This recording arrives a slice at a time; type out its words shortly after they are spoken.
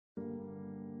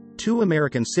two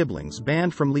American siblings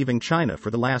banned from leaving China for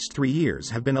the last 3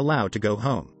 years have been allowed to go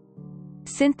home.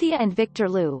 Cynthia and Victor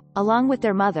Liu, along with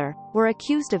their mother, were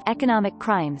accused of economic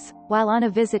crimes while on a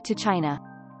visit to China.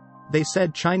 They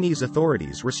said Chinese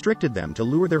authorities restricted them to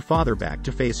lure their father back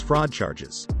to face fraud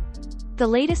charges. The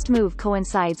latest move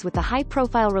coincides with the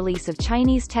high-profile release of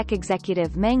Chinese tech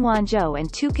executive Meng Wanzhou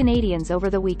and 2 Canadians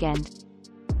over the weekend.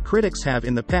 Critics have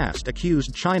in the past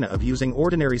accused China of using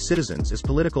ordinary citizens as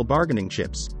political bargaining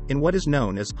chips, in what is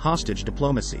known as hostage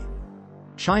diplomacy.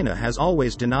 China has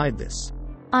always denied this.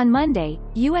 On Monday,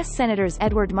 U.S. Senators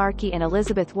Edward Markey and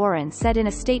Elizabeth Warren said in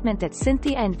a statement that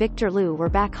Cynthia and Victor Liu were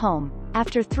back home,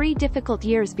 after 3 difficult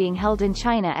years being held in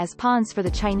China as pawns for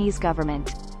the Chinese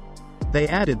government. They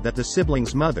added that the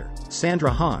siblings' mother,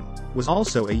 Sandra Han, was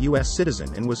also a U.S.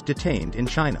 citizen and was detained in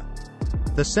China.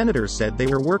 The senators said they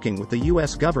were working with the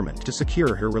U.S. government to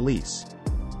secure her release.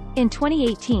 In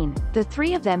 2018, the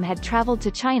 3 of them had traveled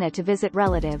to China to visit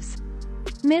relatives.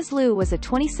 Ms. Liu was a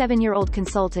 27-year-old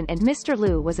consultant and Mr.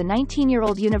 Liu was a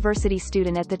 19-year-old university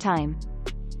student at the time.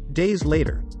 Days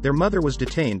later, their mother was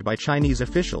detained by Chinese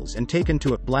officials and taken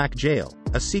to a black jail,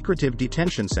 a secretive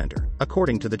detention center,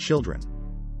 according to the children.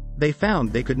 They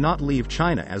found they could not leave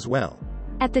China as well.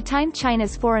 At the time,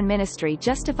 China's foreign ministry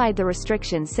justified the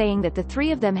restrictions, saying that the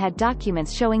 3 of them had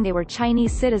documents showing they were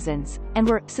Chinese citizens, and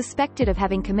were suspected of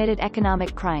having committed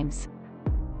economic crimes.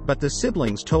 But the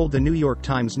siblings told the New York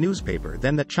Times newspaper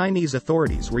then that Chinese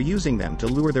authorities were using them to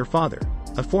lure their father,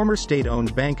 a former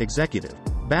state-owned bank executive,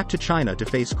 back to China to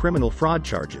face criminal fraud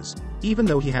charges, even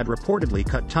though he had reportedly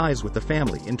cut ties with the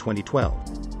family in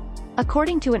 2012.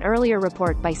 According to an earlier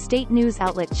report by state news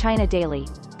outlet China Daily,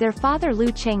 their father Liu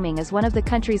Chengming is one of the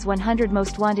country's 100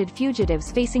 most wanted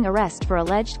fugitives facing arrest for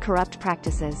alleged corrupt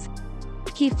practices.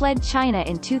 He fled China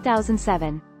in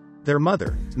 2007. Their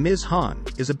mother, Ms. Han,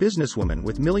 is a businesswoman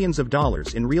with millions of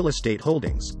dollars in real estate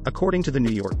holdings, according to the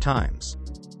New York Times.